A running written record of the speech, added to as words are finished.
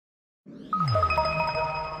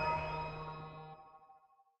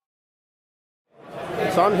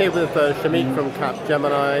So I'm here with Shamik from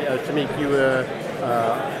Capgemini. Shamik, you were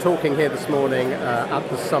talking here this morning at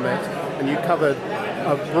the summit, and you covered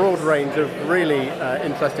a broad range of really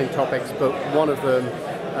interesting topics, but one of them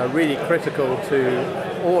really critical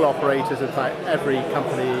to all operators, in fact every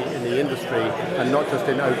company in the industry, and not just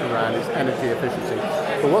in Open RAN, is energy efficiency.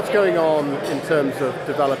 But what's going on in terms of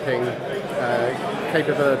developing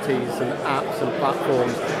capabilities and apps and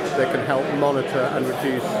platforms that can help monitor and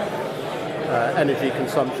reduce energy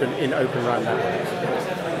consumption in Open RAN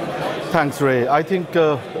networks? Thanks, Ray. I think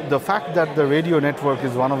the fact that the radio network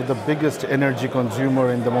is one of the biggest energy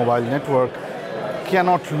consumer in the mobile network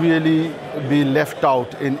cannot really be left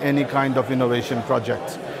out in any kind of innovation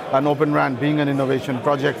projects. And Open RAN being an innovation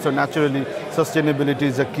project, so naturally sustainability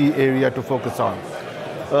is a key area to focus on.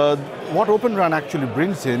 What Open RAN actually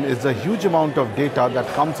brings in is a huge amount of data that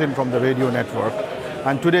comes in from the radio network,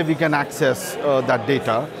 and today we can access that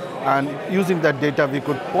data. And using that data, we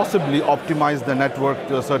could possibly optimize the network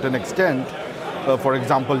to a certain extent. For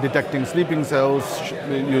example, detecting sleeping cells,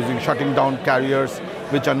 shutting down carriers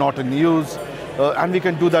which are not in use. And we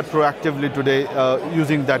can do that proactively today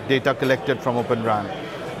using that data collected from Open RAN.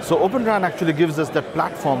 So Open RAN actually gives us that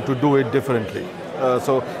platform to do it differently.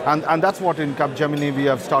 And that's what in Capgemini we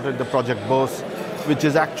have started the project BOSE, which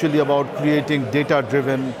is actually about creating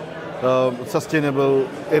data-driven, sustainable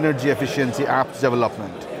energy efficiency apps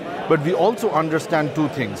development. But we also understand two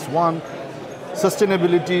things. One,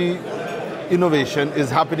 sustainability innovation is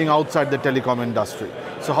happening outside the telecom industry.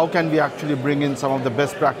 So how can we actually bring in some of the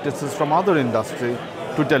best practices from other industry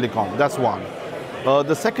to telecom? That's one.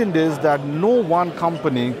 The second is that no one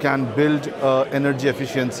company can build an energy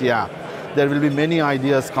efficiency app. There will be many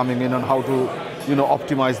ideas coming in on how to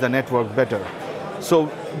optimize the network better. So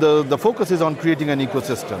the focus is on creating an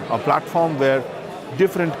ecosystem, a platform where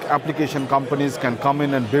different application companies can come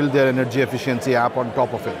in and build their energy efficiency app on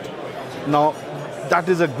top of it. Now, that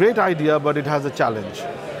is a great idea, but it has a challenge.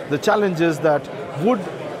 The challenge is that would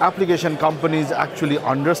application companies actually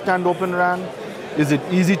understand Open RAN? Is it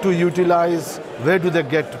easy to utilize? Where do they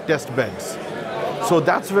get to test beds? So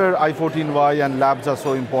that's where I14Y and labs are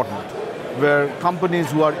so important, where companies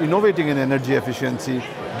who are innovating in energy efficiency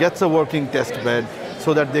gets a working test bed,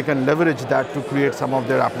 so that they can leverage that to create some of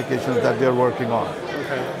their applications that they're working on.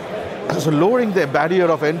 Okay. So lowering the barrier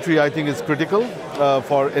of entry, I think, is critical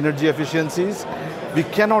for energy efficiencies. We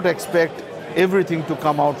cannot expect everything to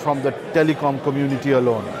come out from the telecom community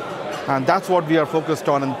alone. And that's what we are focused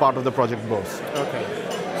on in part of the Project BOSE. Okay.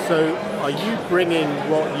 So are you bringing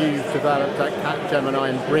what you've developed at Capgemini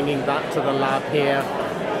and bringing that to the lab here,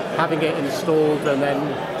 having it installed and then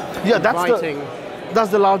inviting...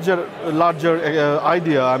 That's the larger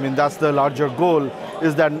idea. I mean, that's the larger goal,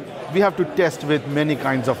 is that we have to test with many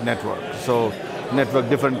kinds of networks. So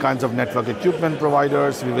different kinds of network equipment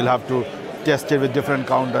providers. We will have to test it with different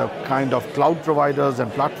kind of cloud providers and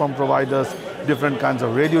platform providers, different kinds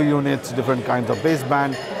of radio units, different kinds of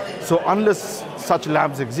baseband. So unless such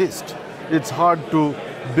labs exist, it's hard to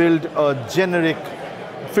build a generic,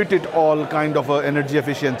 fit-it-all kind of an energy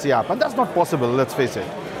efficiency app. And that's not possible, let's face it.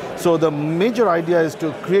 So the major idea is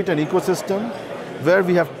to create an ecosystem where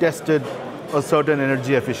we have tested a certain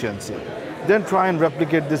energy efficiency. Then try and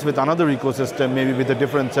replicate this with another ecosystem, maybe with a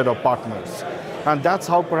different set of partners. And that's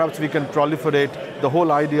how perhaps we can proliferate the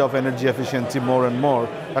whole idea of energy efficiency more and more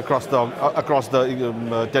across the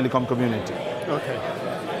telecom community. Okay.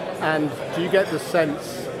 And do you get the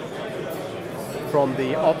sense from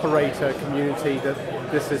the operator community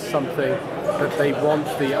that this is something that they want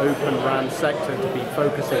the Open RAN sector to be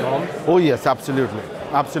focusing on? Oh yes, absolutely,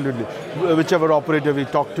 absolutely. Whichever operator we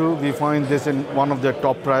talk to, we find this in one of their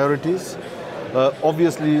top priorities.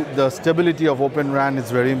 Obviously, the stability of Open RAN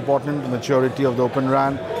is very important, the maturity of the Open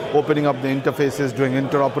RAN, opening up the interfaces, doing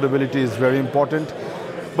interoperability is very important.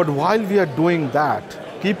 But while we are doing that,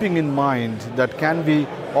 keeping in mind that can we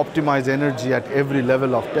optimize energy at every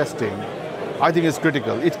level of testing, I think is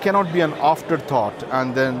critical. It cannot be an afterthought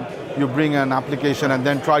and then you bring an application and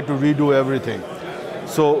then try to redo everything.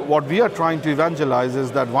 So what we are trying to evangelize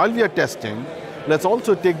is that while we are testing, let's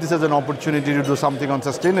also take this as an opportunity to do something on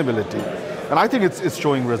sustainability. And I think it's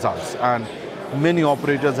showing results. And many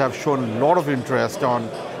operators have shown a lot of interest on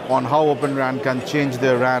how Open RAN can change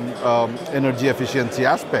their RAN energy efficiency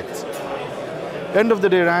aspects. End of the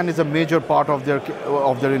day, RAN is a major part of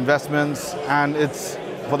their investments, and it's,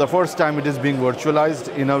 for the first time, it is being virtualized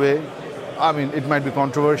in a way. I mean, it might be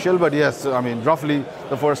controversial, but yes, I mean, roughly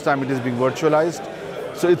the first time it is being virtualized.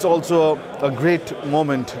 So it's also a great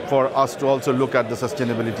moment for us to also look at the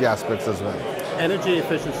sustainability aspects as well. Energy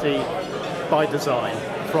efficiency by design.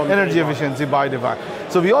 Energy efficiency by design.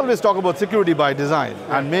 So we always talk about security by design,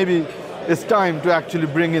 and maybe it's time to actually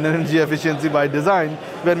bring in energy efficiency by design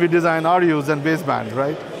when we design RUs and baseband,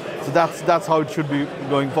 right? So that's how it should be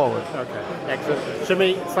going forward. Okay, excellent.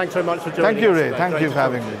 Shamik, thanks very much for joining us. Thank you, Ray. Today. Thank Great you to for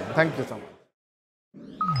having talk. me. Thank you so much.